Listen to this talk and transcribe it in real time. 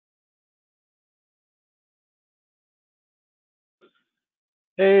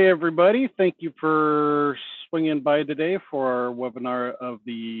Hey everybody, thank you for swinging by today for our webinar of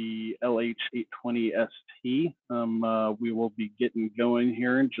the LH820ST. We will be getting going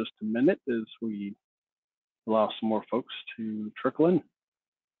here in just a minute as we allow some more folks to trickle in.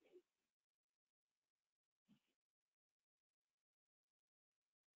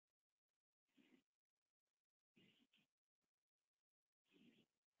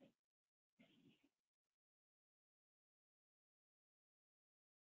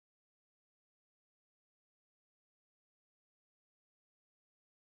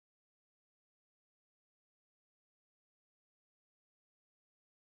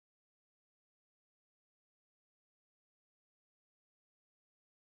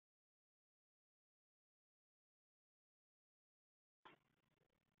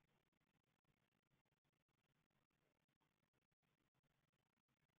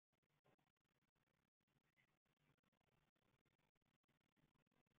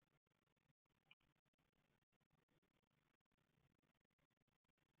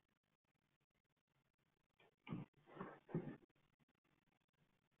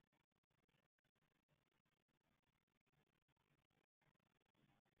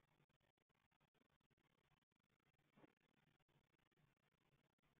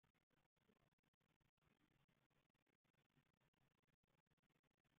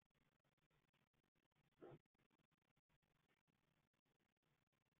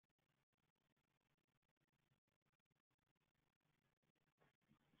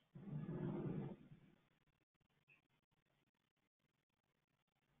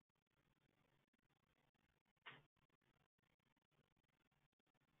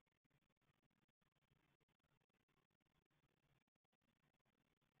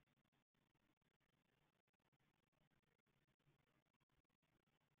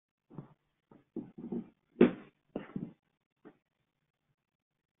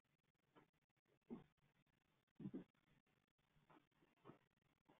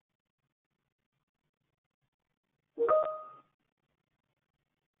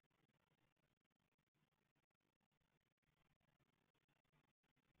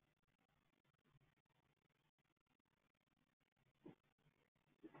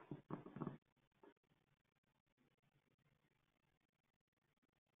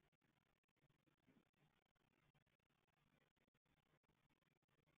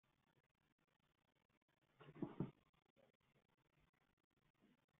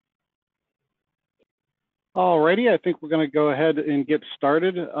 Alrighty, I think we're going to go ahead and get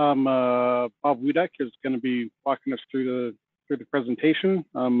started. Bob Wiedek is going to be walking us through the presentation,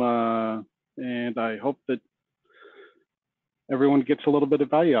 and I hope that everyone gets a little bit of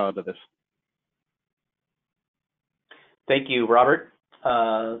value out of this. Thank you, Robert.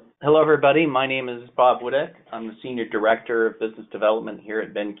 Hello, everybody. My name is Bob Wiedek. I'm the Senior Director of Business Development here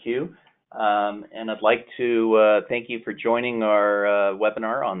at BenQ. And I'd like to thank you for joining our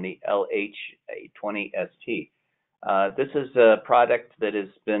webinar on the LH820ST. This is a product that has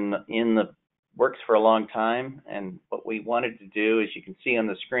been in the works for a long time, and what we wanted to do, as you can see on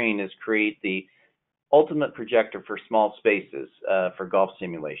the screen, is create the ultimate projector for small spaces for golf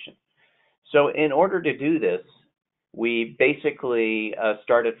simulation. So in order to do this, we basically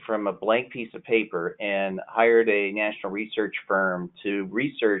started from a blank piece of paper and hired a national research firm to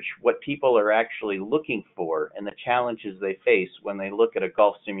research what people are actually looking for and the challenges they face when they look at a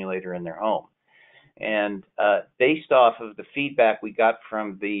golf simulator in their home. And based off of the feedback we got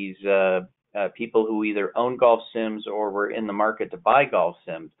from these people who either own golf sims or were in the market to buy golf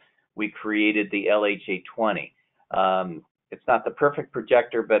sims, we created the LH820. It's not the perfect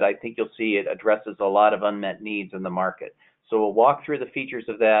projector, but I think you'll see it addresses a lot of unmet needs in the market. So we'll walk through the features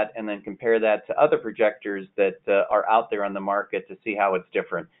of that and then compare that to other projectors that are out there on the market to see how it's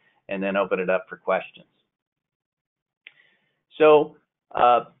different, and then open it up for questions. So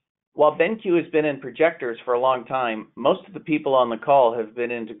while BenQ has been in projectors for a long time, most of the people on the call have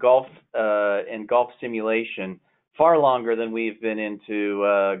been into golf and golf simulation far longer than we've been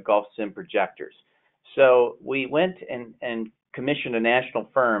into golf sim projectors. So we went and commissioned a national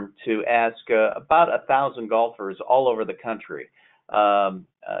firm to ask about 1,000 golfers all over the country to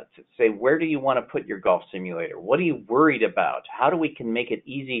say, where do you want to put your golf simulator? What are you worried about? How do we can make it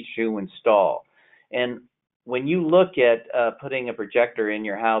easy to install? And when you look at putting a projector in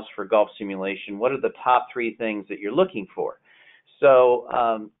your house for golf simulation, what are the top 3 things that you're looking for?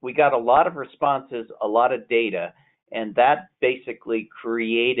 So we got a lot of responses, a lot of data, and that basically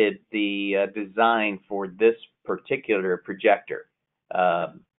created the design for this particular projector.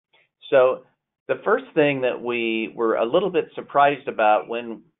 So the first thing that we were a little bit surprised about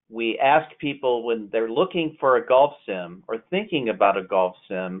when we ask people when they're looking for a golf sim or thinking about a golf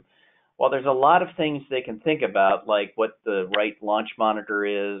sim, well, there's a lot of things they can think about, like what the right launch monitor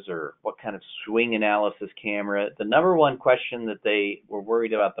is or what kind of swing analysis camera. The number one question that they were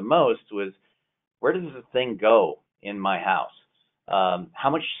worried about the most was, where does the thing go in my house? How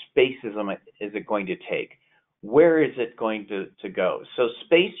much space is it going to take? Where is it going to go? So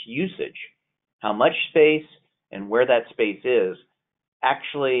space usage, how much space and where that space is,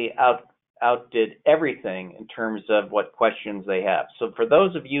 actually outdid everything in terms of what questions they have. So for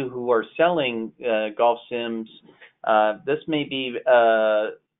those of you who are selling golf sims, this may be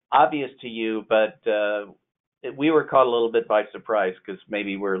obvious to you, but we were caught a little bit by surprise because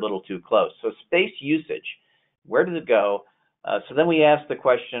maybe we're a little too close. So space usage, where does it go? So then we asked the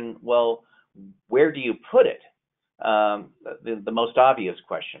question, well, where do you put it? The most obvious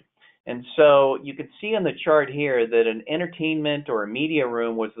question. And so you can see on the chart here that an entertainment or a media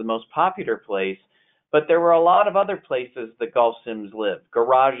room was the most popular place, but there were a lot of other places that golf sims lived.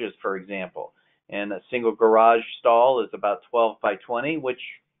 Garages, for example, and a single garage stall is about 12 by 20, which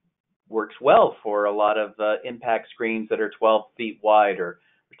works well for a lot of impact screens that are 12 feet wide or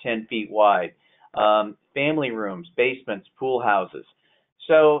 10 feet wide. Family rooms, basements, pool houses.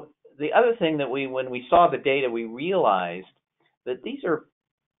 So the other thing that when we saw the data, we realized that these are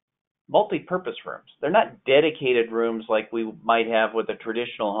multi-purpose rooms. They're not dedicated rooms like we might have with a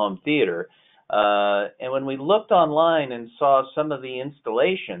traditional home theater. And when we looked online and saw some of the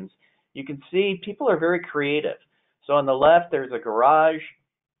installations, you can see people are very creative. So on the left, there's a garage,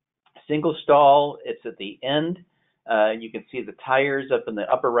 single stall. It's at the end. You can see the tires up in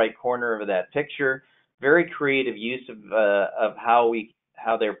the upper right corner of that picture. Very creative use of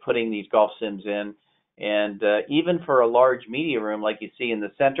how they're putting these golf sims in. And even for a large media room like you see in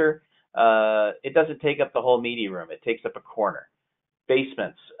the center, it doesn't take up the whole media room. It takes up a corner.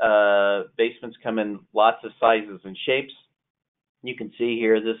 Basements. Basements come in lots of sizes and shapes. You can see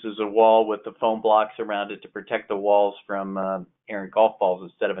here this is a wall with the foam blocks around it to protect the walls from errant golf balls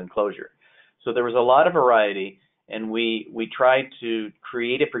instead of enclosure. So there was a lot of variety, and we tried to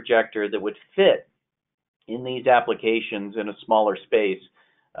create a projector that would fit in these applications in a smaller space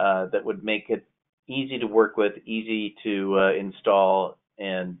that would make it easy to work with, easy to install,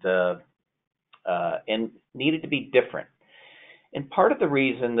 and needed to be different. And part of the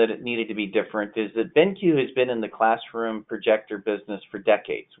reason that it needed to be different is that BenQ has been in the classroom projector business for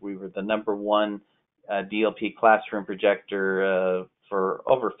decades. We were the number one DLP classroom projector for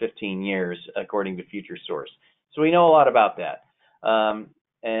over 15 years, according to FutureSource. So we know a lot about that.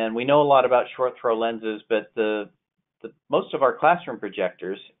 And we know a lot about short throw lenses, but most of our classroom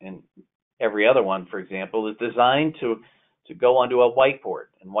projectors, and every other one, for example, is designed to go onto a whiteboard.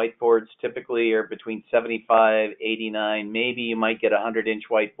 And whiteboards typically are between 75, 89, maybe you might get a 100-inch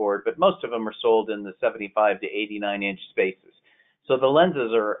whiteboard, but most of them are sold in the 75 to 89-inch spaces. So the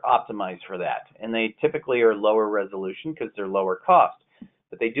lenses are optimized for that, and they typically are lower resolution because they're lower cost.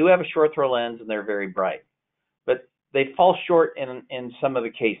 But they do have a short throw lens, and they're very bright. But they fall short in some of the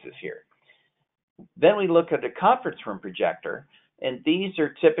cases here. Then we look at a conference room projector, and these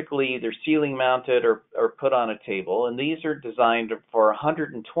are typically either ceiling mounted or put on a table, and these are designed for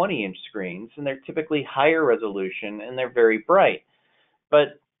 120-inch screens, and they're typically higher resolution, and they're very bright.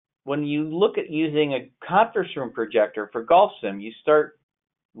 But when you look at using a conference room projector for golf sim, you start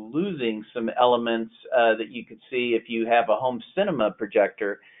losing some elements that you could see if you have a home cinema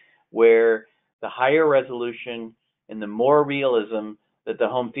projector, where the higher resolution and the more realism that the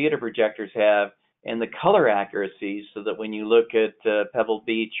home theater projectors have, and the color accuracy, so that when you look at Pebble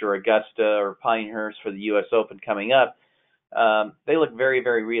Beach or Augusta or Pinehurst for the U.S. Open coming up, they look very,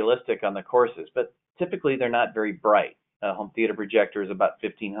 very realistic on the courses, but typically they're not very bright. A home theater projector is about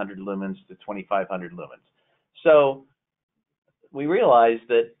 1,500 lumens to 2,500 lumens. So we realized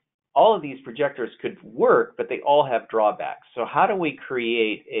that all of these projectors could work, but they all have drawbacks. So how do we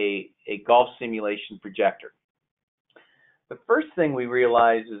create a golf simulation projector? The first thing we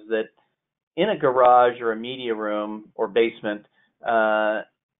realized is that in a garage or a media room or basement,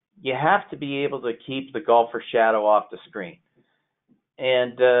 you have to be able to keep the golfer shadow off the screen.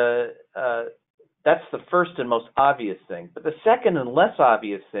 And that's the first and most obvious thing. But the second and less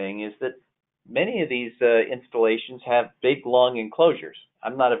obvious thing is that many of these installations have big, long enclosures.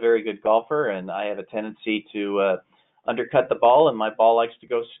 I'm not a very good golfer, and I have a tendency to undercut the ball, and my ball likes to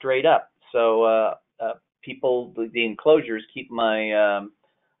go straight up. So the enclosures keep my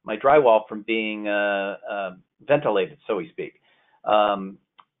my drywall from being ventilated, so to speak.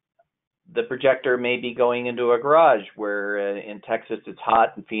 The projector may be going into a garage where in Texas it's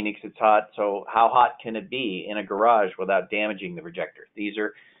hot, in Phoenix it's hot. So how hot can it be in a garage without damaging the projector? These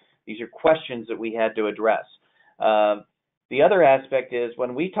are These are questions that we had to address. The other aspect is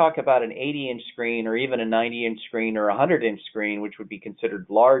when we talk about an 80-inch screen or even a 90-inch screen or a 100-inch screen, which would be considered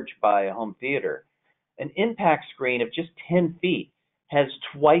large by a home theater, an impact screen of just 10 feet has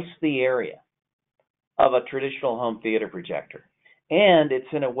twice the area of a traditional home theater projector. And it's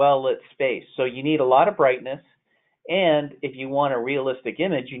in a well-lit space. So you need a lot of brightness. And if you want a realistic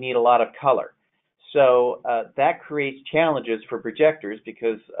image, you need a lot of color. So that creates challenges for projectors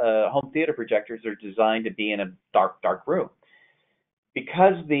because home theater projectors are designed to be in a dark, dark room.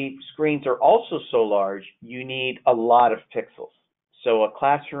 Because the screens are also so large, you need a lot of pixels. So a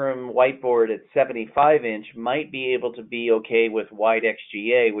classroom whiteboard at 75-inch might be able to be okay with wide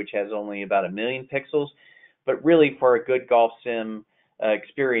XGA, which has only about 1 million pixels. But really, for a good golf sim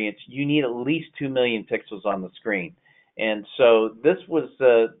experience, you need at least 2 million pixels on the screen. And so this was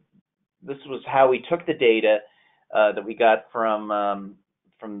how we took the data that we got from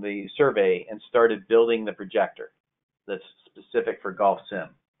the survey and started building the projector that's specific for golf sim.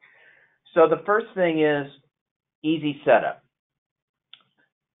 So the first thing is easy setup.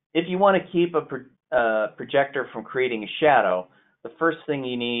 If you want to keep a projector from creating a shadow, the first thing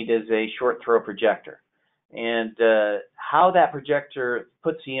you need is a short throw projector. And how that projector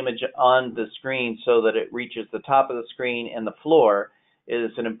puts the image on the screen so that it reaches the top of the screen and the floor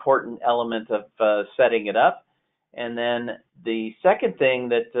is an important element of setting it up. And then the second thing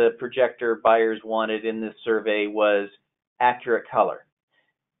that the projector buyers wanted in this survey was accurate color.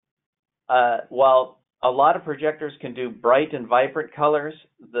 While a lot of projectors can do bright and vibrant colors,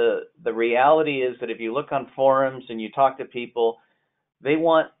 the reality is that if you look on forums and you talk to people, they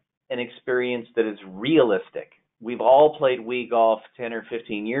want an experience that is realistic. We've all played Wii Golf 10 or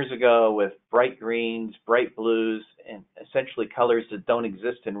 15 years ago with bright greens, bright blues, and essentially colors that don't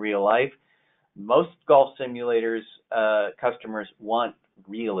exist in real life. Most golf simulators customers want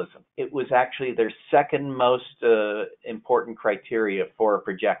realism. It was actually their second most important criteria for a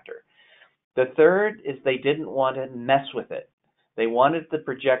projector. The third is they didn't want to mess with it. They wanted the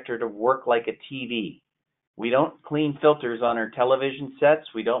projector to work like a TV. We don't clean filters on our television sets.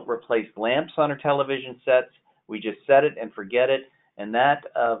 We don't replace lamps on our television sets. We just set it and forget it. And that,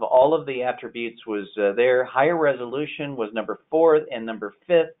 of all of the attributes, was there. Higher resolution was number 4, and number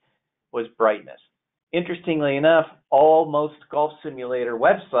 5 was brightness. Interestingly enough, most golf simulator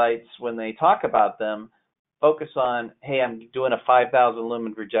websites, when they talk about them, focus on, hey, I'm doing a 5,000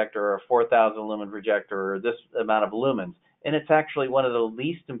 lumen projector or a 4,000 lumen projector or this amount of lumens. And it's actually one of the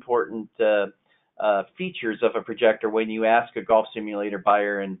least important features of a projector when you ask a golf simulator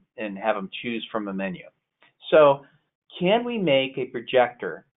buyer and have them choose from a menu. So can we make a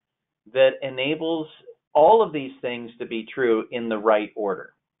projector that enables all of these things to be true in the right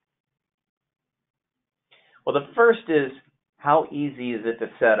order? Well, the first is, how easy is it to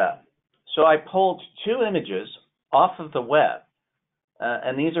set up? So I pulled 2 images off of the web,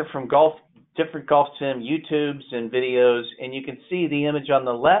 and these are from different golf sim YouTubes and videos, and you can see the image on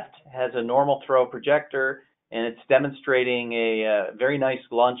the left has a normal throw projector, and it's demonstrating a very nice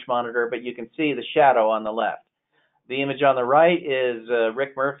launch monitor, but you can see the shadow on the left. The image on the right is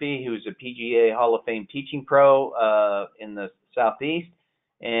Rick Murphy, who's a PGA Hall of Fame teaching pro in the Southeast,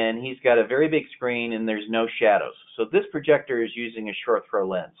 and he's got a very big screen and there's no shadows. So this projector is using a short throw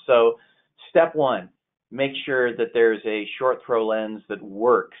lens. So step 1, make sure that there's a short throw lens that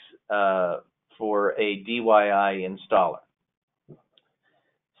works for a DIY installer.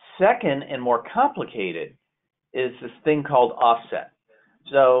 Second, and more complicated, is this thing called offset.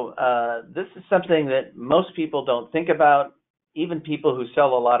 So this is something that most people don't think about. Even people who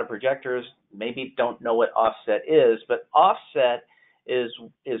sell a lot of projectors maybe don't know what offset is, but offset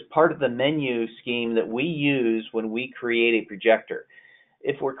is part of the menu scheme that we use when we create a projector.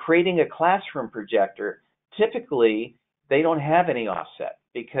 If we're creating a classroom projector, typically they don't have any offset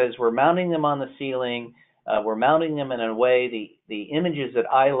because we're mounting them on the ceiling. We're mounting them in a way, the image is at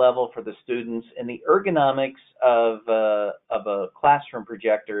eye level for the students, and the ergonomics of a classroom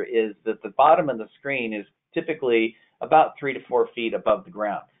projector is that the bottom of the screen is typically about 3 to 4 feet above the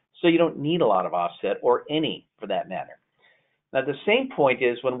ground. So you don't need a lot of offset, or any for that matter. Now the same point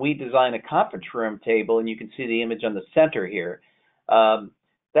is when we design a conference room table, and you can see the image on the center here,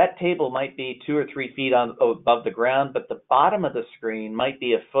 that table might be 2 or 3 feet above the ground, but the bottom of the screen might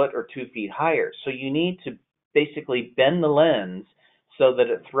be 1 foot or 2 feet higher. So you need to basically bend the lens so that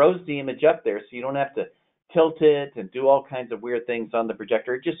it throws the image up there, so you don't have to tilt it and do all kinds of weird things on the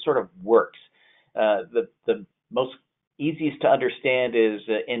projector. It just sort of works. The most easiest to understand is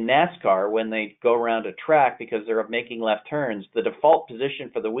in NASCAR, when they go around a track because they're making left turns, the default position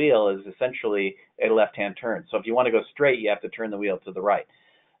for the wheel is essentially a left-hand turn. So if you want to go straight, you have to turn the wheel to the right.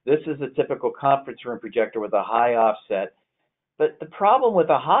 This is a typical conference room projector with a high offset. But the problem with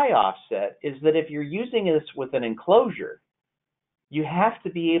a high offset is that if you're using this with an enclosure, you have to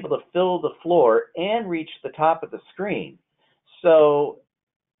be able to fill the floor and reach the top of the screen. So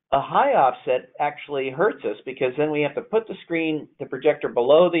a high offset actually hurts us because then we have to put the projector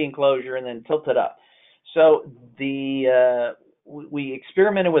below the enclosure and then tilt it up. So we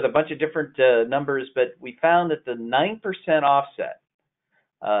experimented with a bunch of different numbers, but we found that the 9% offset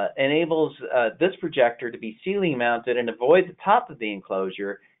enables this projector to be ceiling mounted and avoid the top of the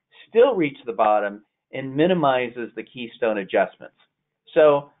enclosure, still reach the bottom, and minimizes the keystone adjustments.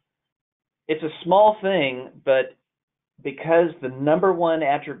 So it's a small thing, but because the number one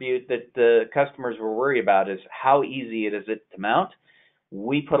attribute that the customers were worried about is how easy it is to mount,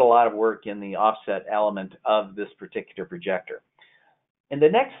 we put a lot of work in the offset element of this particular projector. And the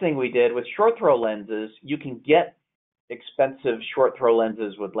next thing we did with short throw lenses, you can get expensive short throw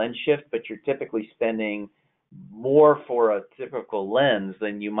lenses with lens shift, but you're typically spending more for a typical lens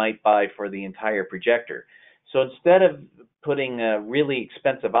than you might buy for the entire projector. So instead of putting really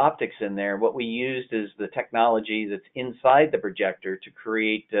expensive optics in there, what we used is the technology that's inside the projector to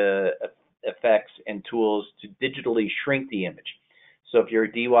create effects and tools to digitally shrink the image. So if you're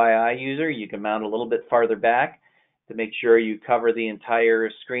a DIY user, you can mount a little bit farther back to make sure you cover the entire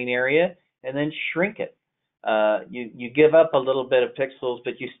screen area and then shrink it. You give up a little bit of pixels,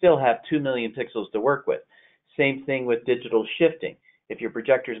 but you still have 2 million pixels to work with. Same thing with digital shifting. If your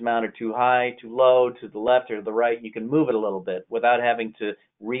projector is mounted too high, too low, to the left or to the right, you can move it a little bit without having to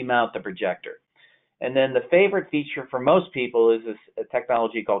remount the projector. And then the favorite feature for most people is this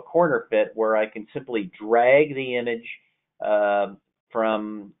technology called corner fit, where I can simply drag the image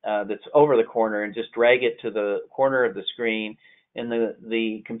from that's over the corner and just drag it to the corner of the screen, and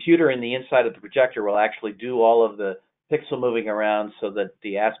the computer in the inside of the projector will actually do all of the pixel moving around so that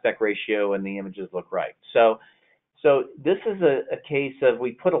the aspect ratio and the images look right. So this is a case of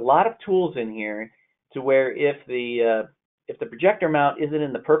we put a lot of tools in here to where if the projector mount isn't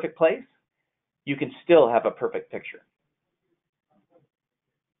in the perfect place, you can still have a perfect picture.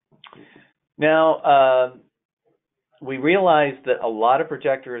 Now, we realized that a lot of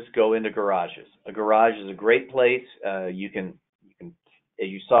projectors go into garages. A garage is a great place. You can, as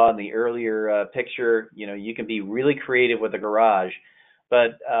you saw in the earlier picture, you can be really creative with a garage.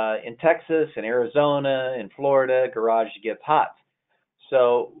 But in Texas and Arizona and Florida, garage gets hot.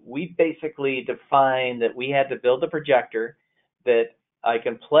 So we basically defined that we had to build a projector that I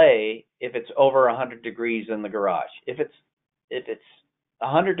can play if it's over 100 degrees in the garage. If it's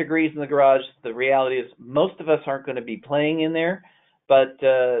 100 degrees in the garage, the reality is most of us aren't going to be playing in there, but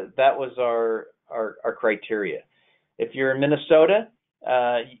that was our criteria. If you're in Minnesota,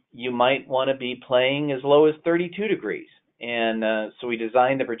 you might want to be playing as low as 32 degrees. And so we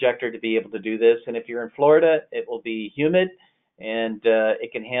designed the projector to be able to do this. And if you're in Florida, it will be humid, and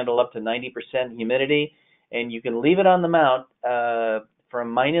it can handle up to 90% humidity. And you can leave it on the mount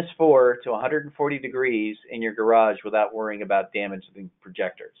from -4 to 140 degrees in your garage without worrying about damage to the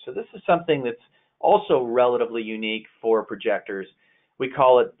projector. So this is something that's also relatively unique for projectors. We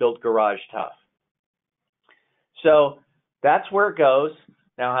call it Built Garage Tough. So that's where it goes.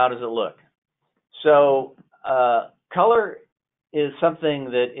 Now, how does it look? So color is something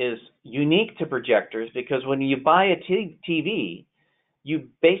that is unique to projectors because when you buy a TV, you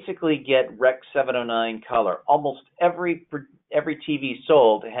basically get Rec. 709 color. Almost every TV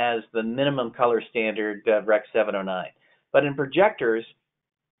sold has the minimum color standard Rec. 709. But in projectors,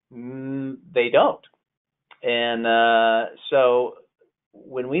 they don't. And so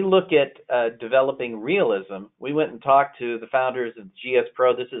when we look at developing realism, we went and talked to the founders of GS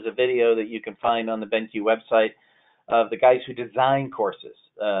Pro. This is a video that you can find on the BenQ website of the guys who design courses,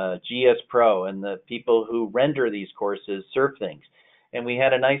 GS Pro, and the people who render these courses, Surf Things. And we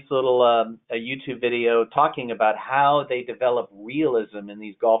had a nice little a YouTube video talking about how they develop realism in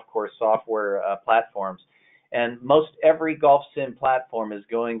these golf course software platforms. And most every golf sim platform is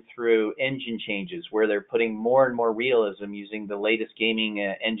going through engine changes where they're putting more and more realism using the latest gaming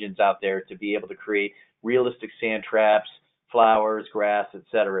engines out there to be able to create realistic sand traps, flowers, grass, et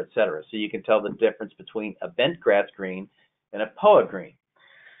cetera, et cetera. So you can tell the difference between a bent grass green and a POA green.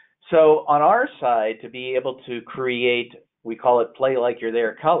 So on our side, to be able to create, we call it play like you're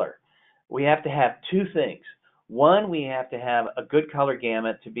there color, we have to have two things. One, we have to have a good color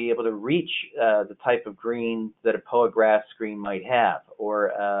gamut to be able to reach the type of green that a POA grass green might have,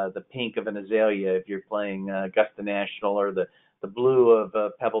 or the pink of an azalea if you're playing Augusta National, or the blue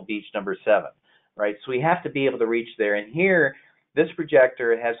of Pebble Beach number 7, right? So we have to be able to reach there. And here, this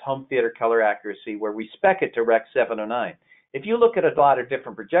projector has home theater color accuracy where we spec it to Rec. 709. If you look at a lot of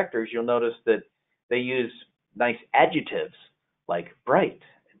different projectors, you'll notice that they use nice adjectives like bright,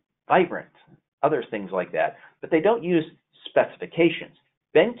 vibrant, other things like that, but they don't use specifications.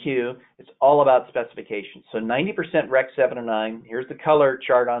 BenQ is all about specifications. So 90% Rec 709. Here's the color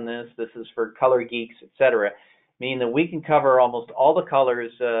chart on this. This is for color geeks, etc. Meaning that we can cover almost all the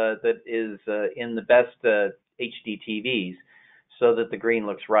colors that is in the best HD TVs, so that the green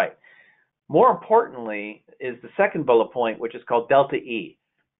looks right. More importantly is the second bullet point, which is called Delta E.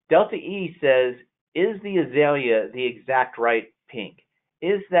 Delta E says, is the azalea the exact right pink?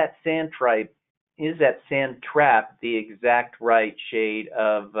 Is that sand trap the exact right shade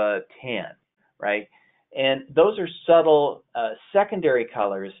of tan, right? And those are subtle secondary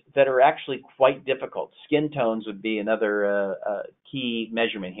colors that are actually quite difficult. Skin tones would be another key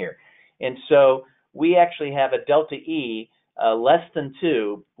measurement here. And so we actually have a delta E less than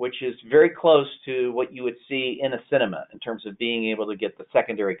 2, which is very close to what you would see in a cinema in terms of being able to get the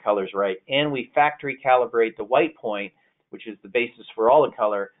secondary colors right. And we factory calibrate the white point, which is the basis for all the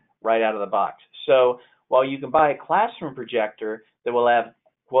color, right out of the box. So while you can buy a classroom projector that will have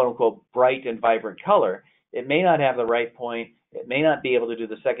quote-unquote bright and vibrant color, it may not have the right point, it may not be able to do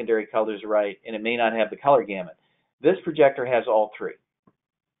the secondary colors right, and it may not have the color gamut. This projector has all 3.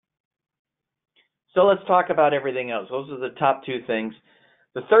 So let's talk about everything else. Those are the top 2 things.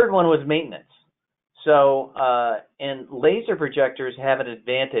 The third one was maintenance. So, and laser projectors have an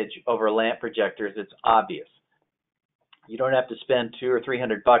advantage over lamp projectors. It's obvious. You don't have to spend $200 or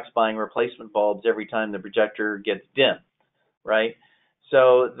 $300 buying replacement bulbs every time the projector gets dim, right?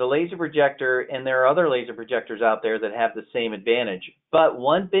 So the laser projector, and there are other laser projectors out there that have the same advantage. But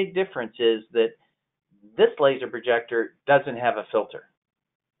one big difference is that this laser projector doesn't have a filter.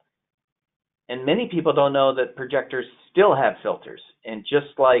 And many people don't know that projectors still have filters. And just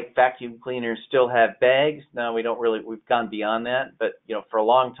like vacuum cleaners still have bags, now we've gone beyond that. But for a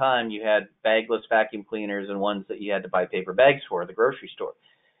long time you had bagless vacuum cleaners and ones that you had to buy paper bags for at the grocery store.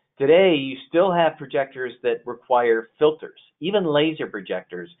 Today you still have projectors that require filters, even laser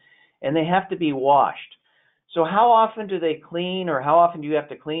projectors, and they have to be washed. So how often do they clean, or how often do you have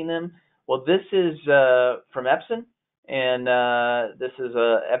to clean them? Well, this is from Epson. And this is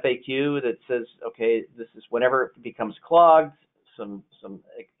a FAQ that says, okay, this is whenever it becomes clogged, some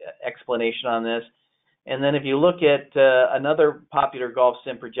explanation on this. And then if you look at another popular golf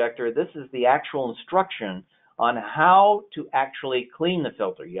sim projector, this is the actual instruction on how to actually clean the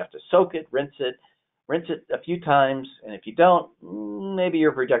filter. You have to soak it, rinse it a few times, and if you don't, maybe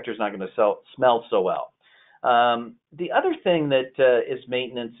your projector is not going to smell so well. The other thing that is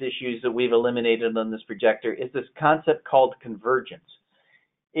maintenance issues that we've eliminated on this projector is this concept called convergence.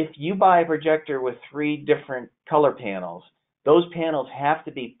 If you buy a projector with 3 different color panels, those panels have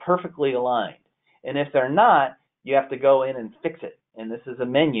to be perfectly aligned. And if they're not, you have to go in and fix it. And this is a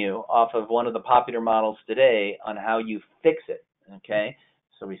menu off of one of the popular models today on how you fix it. Okay?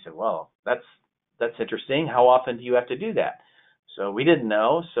 So we said, well, that's interesting. How often do you have to do that? So we didn't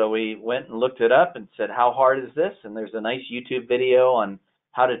know, so we went and looked it up and said, how hard is this? And there's a nice YouTube video on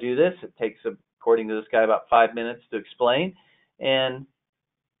how to do this. It takes, according to this guy, about 5 minutes to explain. And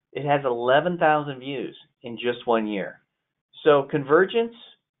it has 11,000 views in just 1 year. So convergence,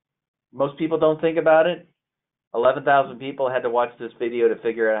 most people don't think about it. 11,000 people had to watch this video to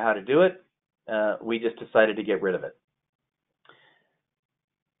figure out how to do it. We just decided to get rid of it.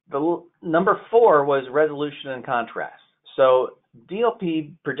 The number 4 was resolution and contrast. So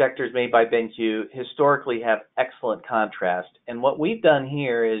DLP projectors made by BenQ historically have excellent contrast, and what we've done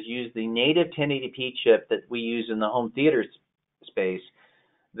here is use the native 1080p chip that we use in the home theater space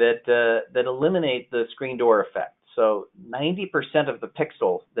that eliminate the screen door effect. So 90% of the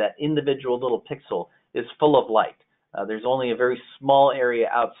pixel, that individual little pixel, is full of light. There's only a very small area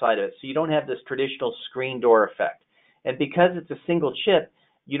outside of it, so you don't have this traditional screen door effect. And because it's a single chip,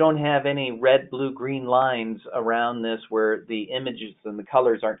 you don't have any red, blue, green lines around this where the images and the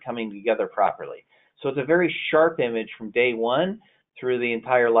colors aren't coming together properly. So it's a very sharp image from day 1 through the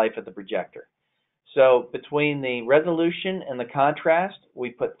entire life of the projector. So between the resolution and the contrast, we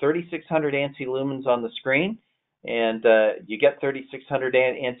put 3600 ANSI lumens on the screen, and you get 3600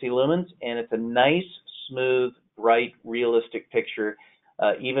 ANSI lumens, and it's a nice, smooth, bright, realistic picture,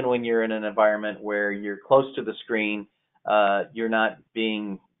 even when you're in an environment where you're close to the screen. You're not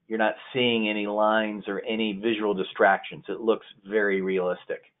seeing any lines or any visual distractions. It looks very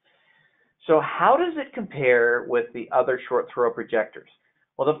realistic. So how does it compare with the other short throw projectors?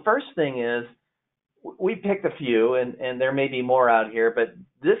 Well, the first thing is we picked a few, and there may be more out here, but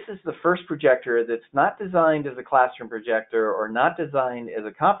this is the first projector that's not designed as a classroom projector or not designed as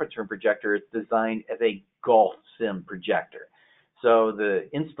a conference room projector. It's designed as a golf sim projector. So the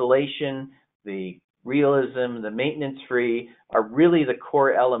installation, the realism, the maintenance free are really the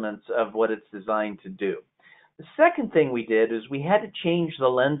core elements of what it's designed to do. The second thing we did is we had to change the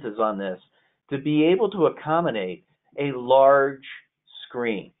lenses on this to be able to accommodate a large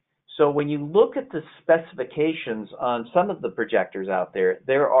screen. So when you look at the specifications on some of the projectors out there,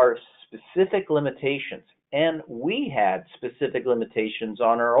 there are specific limitations. And we had specific limitations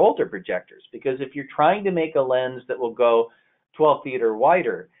on our older projectors, because if you're trying to make a lens that will go 12 feet or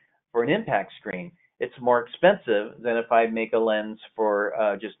wider for an impact screen, it's more expensive than if I make a lens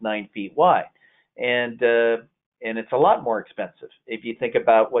for just 9 feet wide. And it's a lot more expensive. If you think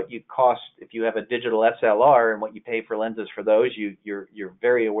about what you cost if you have a digital SLR and what you pay for lenses for those, you're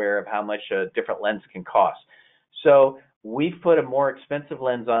very aware of how much a different lens can cost. So we've put a more expensive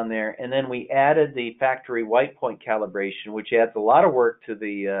lens on there, and then we added the factory white point calibration, which adds a lot of work to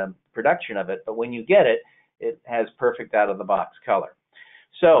the production of it, but when you get it, it has perfect out-of-the-box color.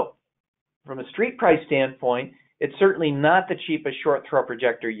 So from a street price standpoint, it's certainly not the cheapest short throw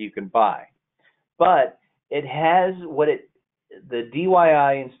projector you can buy, but it has the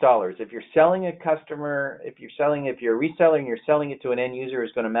DIY installers. If you're selling a customer, if you're a reseller and you're selling it to an end user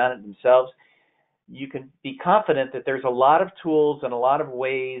who's going to mount it themselves, you can be confident that there's a lot of tools and a lot of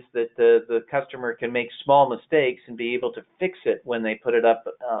ways that the customer can make small mistakes and be able to fix it when they put it up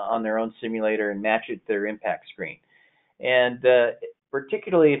on their own simulator and match it to their impact screen. And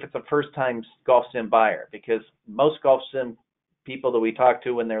particularly if it's a first-time golf sim buyer, because most golf sim people that we talk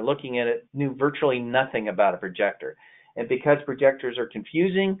to when they're looking at it knew virtually nothing about a projector. And because projectors are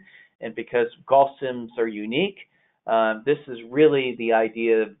confusing and because golf sims are unique, this is really the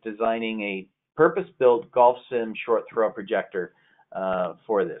idea of designing a purpose-built golf sim short throw projector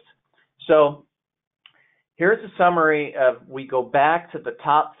for this. So here's a summary of, we go back to the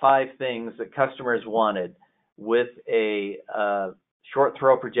top 5 things that customers wanted with a short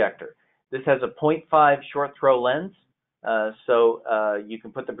throw projector. This has a 0.5 short throw lens. So you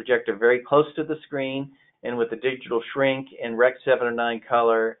can put the projector very close to the screen, and with the digital shrink and Rec 709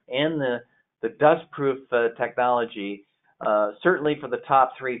 color and the dust-proof technology, certainly for the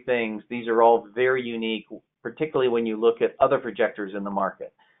top 3 things, these are all very unique, particularly when you look at other projectors in the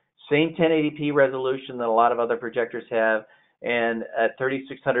market. Same 1080p resolution that a lot of other projectors have, and at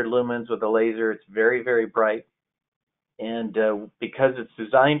 3600 lumens with a laser, it's very, very bright. And because it's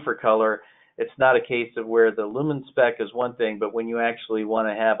designed for color, it's not a case of where the lumen spec is one thing, but when you actually want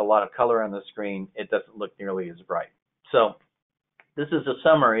to have a lot of color on the screen, it doesn't look nearly as bright. So this is a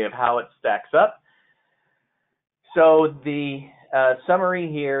summary of how it stacks up. So the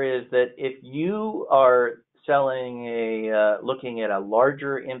summary here is that if you are selling looking at a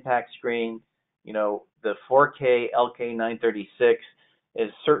larger impact screen, you know, the 4K LK936 is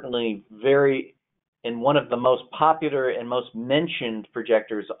certainly in one of the most popular and most mentioned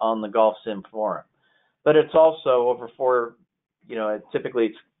projectors on the golf sim forum. But it's also typically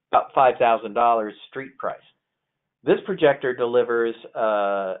it's about $5,000 street price. This projector delivers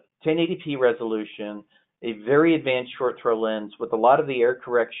 1080p resolution, a very advanced short throw lens with a lot of the air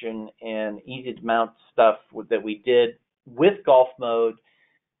correction and easy to mount stuff that we did with golf mode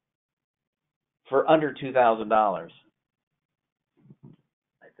for under $2,000,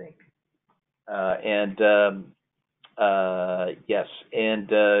 I think. Yes, and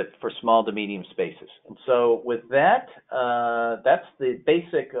for small to medium spaces. And so with that, that's the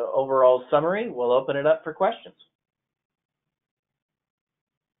basic overall summary. We'll open it up for questions.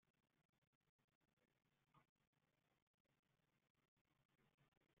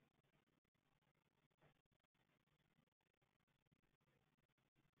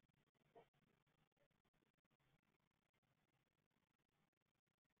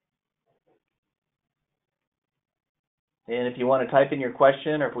 And if you want to type in your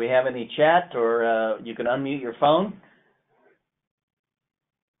question, or if we have any chat, or you can unmute your phone.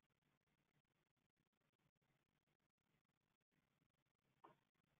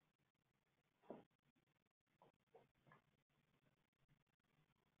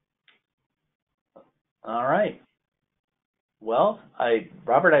 All right. Well,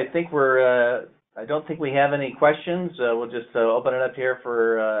 Robert, I think I don't think we have any questions. We'll just open it up here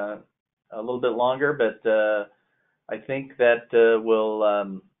for a little bit longer, but I think that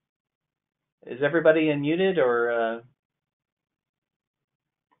we'll. Is everybody unmuted, or?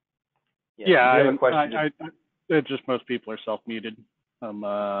 Yeah, it's just most people are self-muted.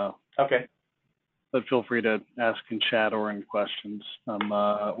 Okay. But feel free to ask in chat or in questions,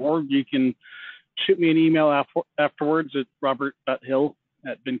 or you can shoot me an email afterwards at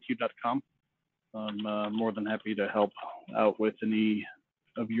robert.hill@benq.com. I'm more than happy to help out with any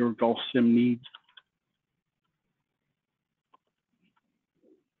of your golf sim needs.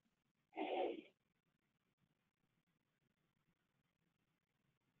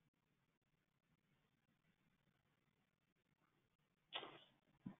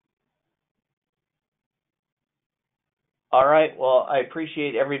 All right. Well, I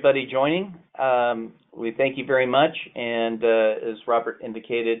appreciate everybody joining. We thank you very much. And as Robert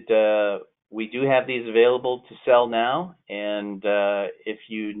indicated, we do have these available to sell now. And if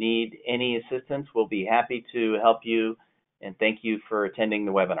you need any assistance, we'll be happy to help you. And thank you for attending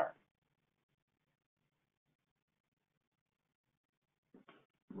the webinar.